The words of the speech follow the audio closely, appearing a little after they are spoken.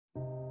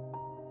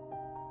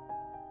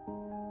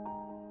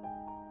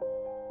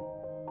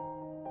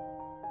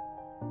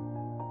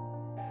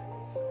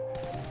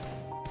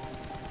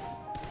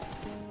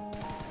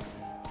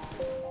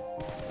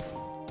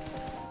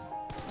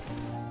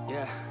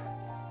Yeah.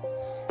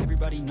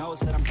 Everybody knows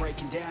that I'm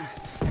breaking down.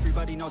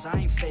 Everybody knows I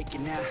ain't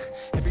faking now.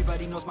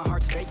 Everybody knows my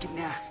heart's vacant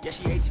now. Yeah,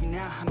 she hates me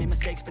now, I made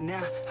mistakes, but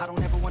now I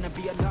don't ever wanna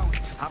be alone.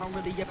 I don't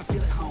really ever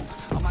feel at home.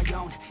 On my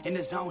own, in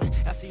the zone,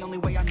 that's the only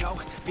way I know.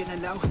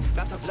 Feeling low,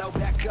 about to blow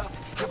back up.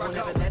 I won't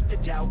ever let the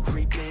doubt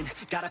creep in.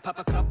 Gotta pop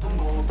a couple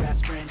more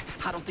aspirin.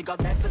 I don't think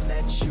I'll ever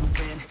let you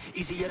in.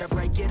 Easier to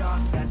break it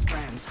off best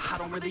friends. I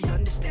don't really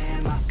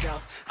understand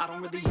myself. I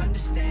don't really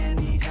understand,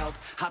 need help.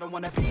 I don't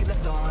wanna be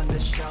left on the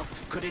shelf.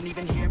 Couldn't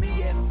even hear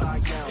me if I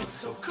yelled. It's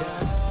so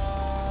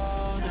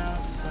cold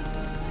outside,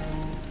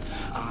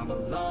 I'm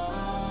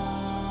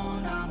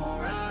alone, I'm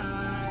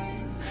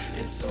alright.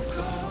 It's so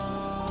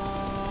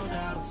cold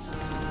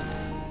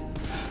outside,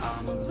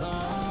 I'm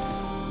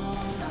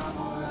alone, I'm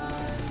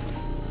alright.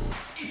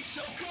 It's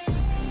so cold.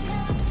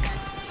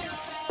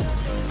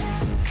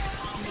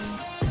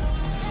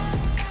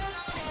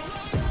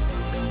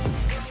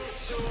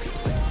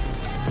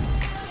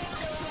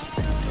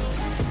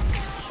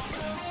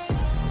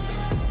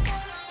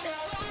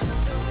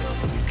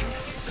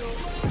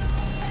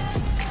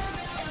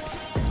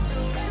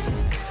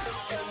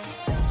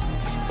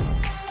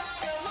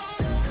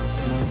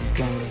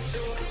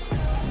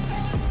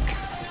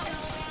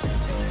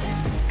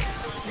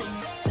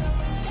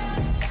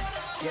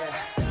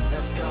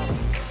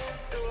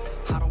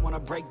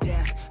 Break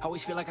down,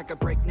 always feel like I could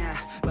break now,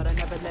 but I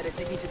never let it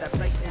take me to that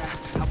place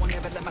now. I won't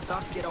ever let my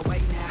thoughts get away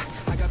now.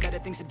 I got better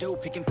things to do,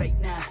 picking fate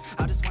now.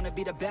 I just wanna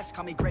be the best,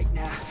 call me great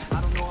now.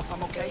 I don't know if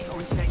I'm okay or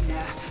insane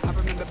now. I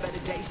remember better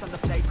days on the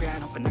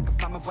playground, hoping I can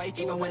find my way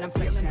even when I'm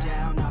feeling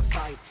down. I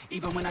fight,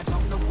 even when I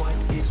don't know what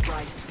is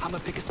right. I'ma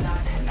pick a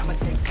side, and I'ma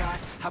take pride.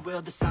 I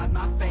will decide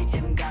my fate,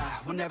 and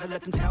I will never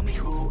let them tell me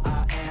who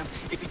I am.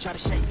 If you try to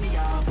shake me,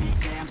 I'll be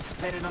damned.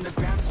 Planet on the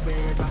ground is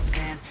where I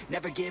stand.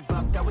 Never give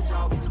up, that was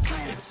always the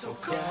plan. It's so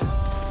cold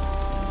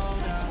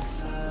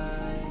outside,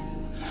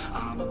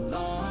 I'm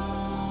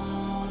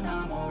alone,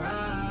 I'm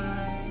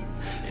alright.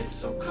 It's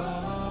so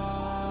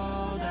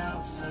cold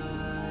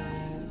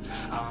outside,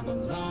 I'm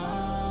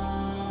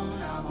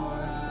alone, I'm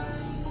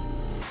alright.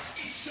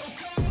 It's so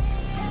cold.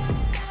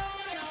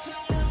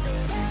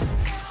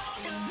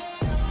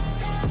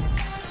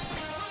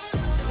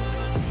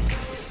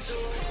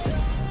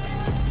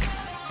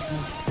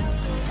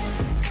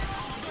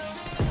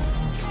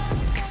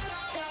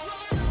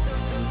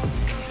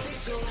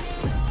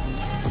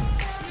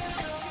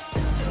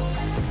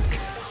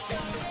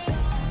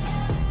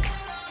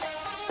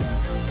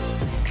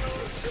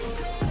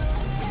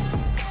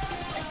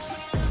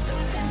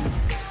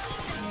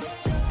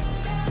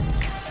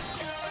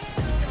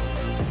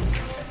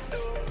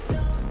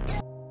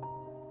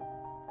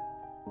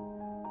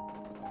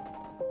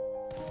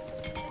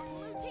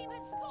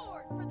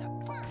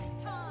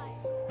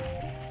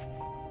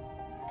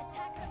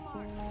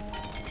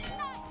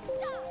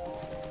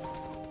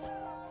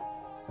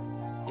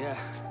 Yeah.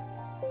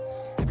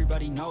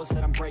 Everybody knows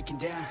that I'm breaking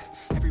down.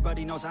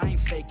 Everybody knows I ain't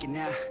faking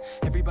now.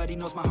 Everybody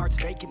knows my heart's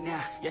vacant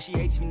now. Yeah, she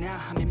hates me now,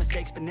 I made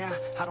mistakes, but now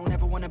I don't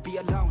ever wanna be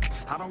alone.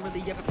 I don't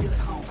really ever feel at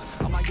home.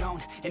 On my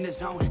own, in the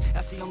zone,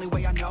 that's the only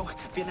way I know.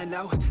 Feeling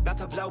low, about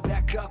to blow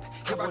back up.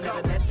 I won't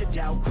ever let the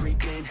doubt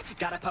creep in.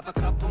 Gotta pop a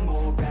couple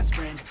more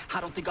aspirin. I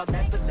don't think I'll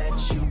ever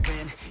let you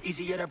in.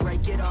 Easier to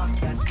break it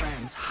off best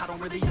friends. I don't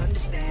really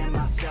understand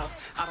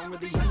myself. I don't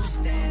really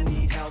understand,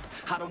 need help.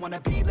 I don't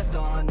wanna be left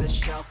on the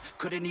shelf.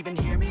 Couldn't even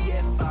hear me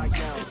if I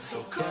yelled. It's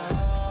so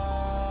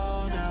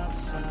cold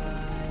outside,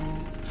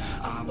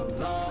 I'm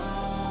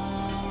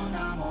alone,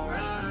 I'm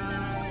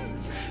alright.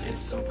 It's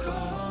so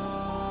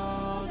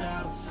cold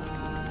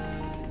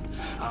outside,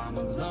 I'm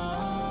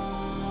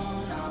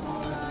alone, I'm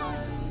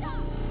alright.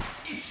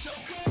 It's so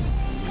cold.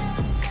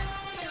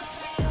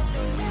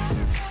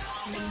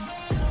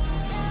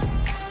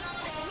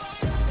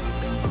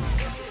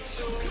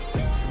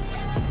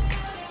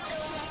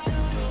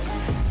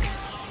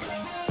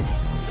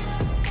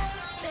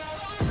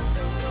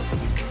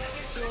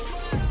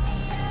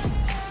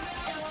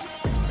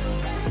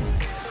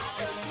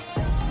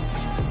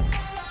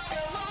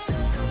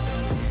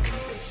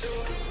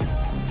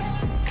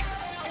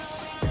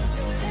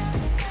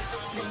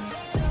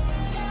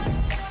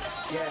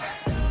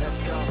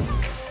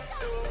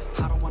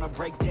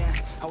 Break down,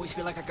 always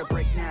feel like I could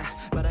break now,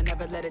 but I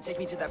never let it take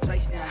me to that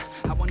place now.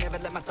 I won't ever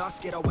let my thoughts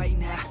get away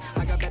now.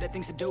 I got better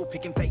things to do,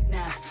 picking fate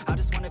now. I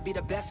just wanna be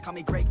the best, call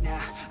me great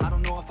now. I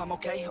don't know if I'm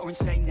okay or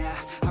insane now.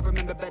 I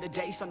remember better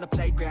days on the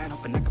playground,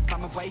 hoping I can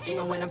find my way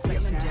even when I'm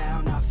feeling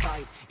down. I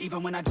fight,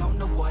 even when I don't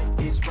know what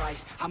is right.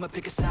 I'ma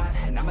pick a side,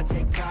 and I'ma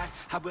take pride.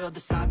 I will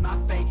decide my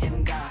fate,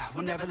 and I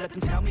will never let them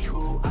tell me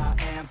who I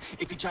am.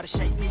 If you try to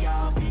shake me,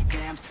 I'll be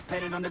damned.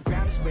 Planet on the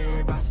ground is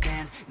where I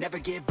stand. Never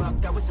give up,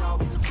 that was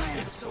always the plan.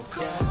 It's so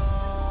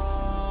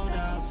cold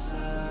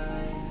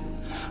outside,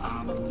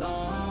 I'm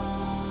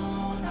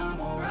alone,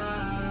 I'm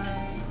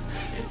alright.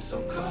 It's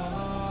so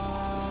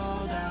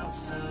cold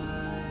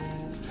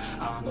outside,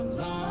 I'm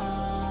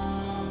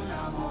alone,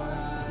 I'm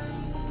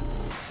alright.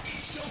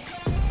 It's so cold.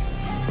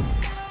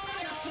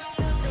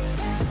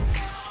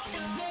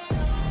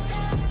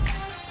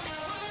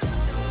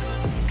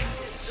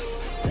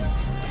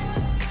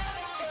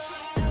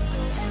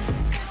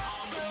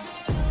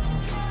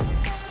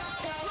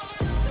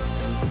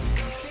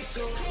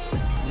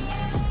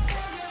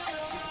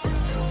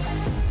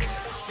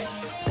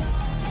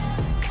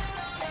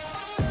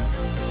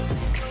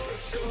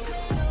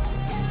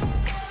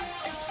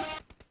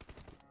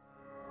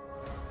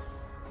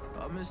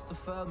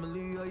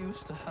 family I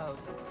used to have.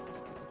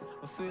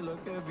 I feel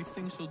like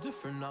everything's so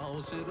different now.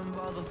 Sitting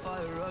by the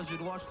fire as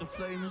you'd watch the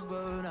flames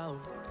burn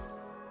out.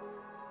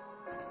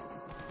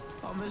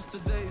 I miss the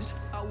days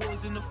I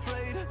wasn't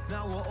afraid.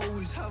 Now I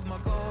always have my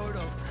guard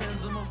up.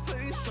 Hands on my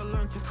face, I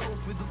learned to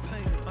cope with the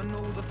pain. I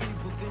know that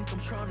people think I'm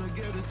trying to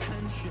get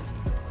attention,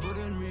 but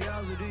in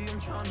reality I'm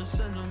trying to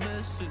send a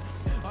message.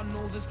 I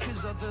know there's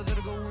kids out there that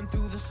are going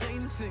through the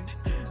same thing,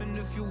 and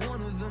if you're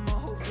one of them, I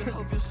hope to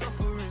help your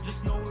suffering.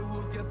 Just know it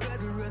will get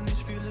better, and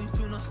these feelings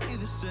do not stay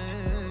the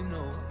same.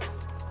 No,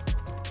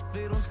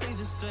 they don't stay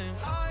the same.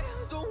 I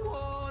don't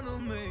wanna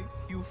make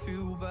you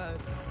feel bad,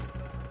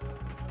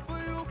 but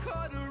you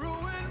kinda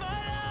ruined my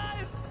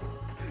life.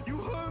 You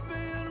hurt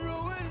me and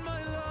ruined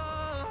my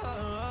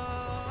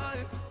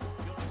life,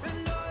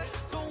 and I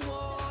don't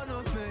wanna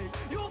make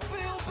you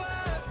feel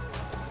bad,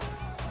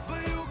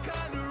 but you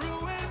kinda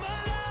ruined my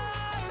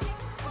life.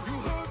 You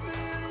hurt me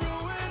and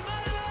ruined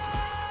my life.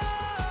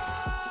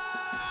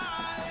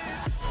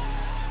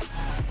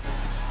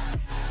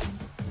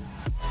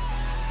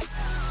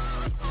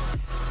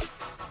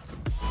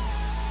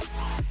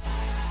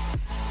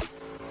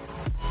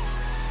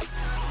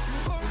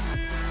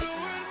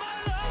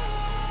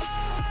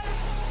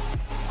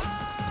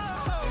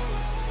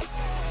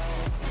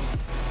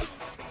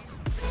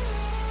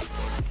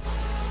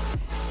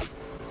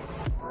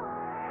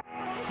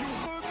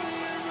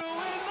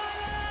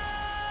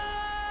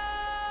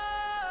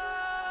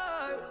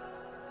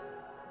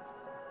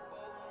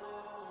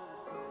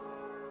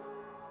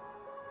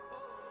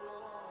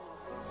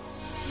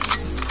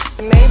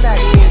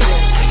 Maybach music.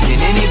 Can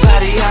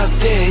anybody out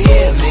there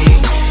hear me?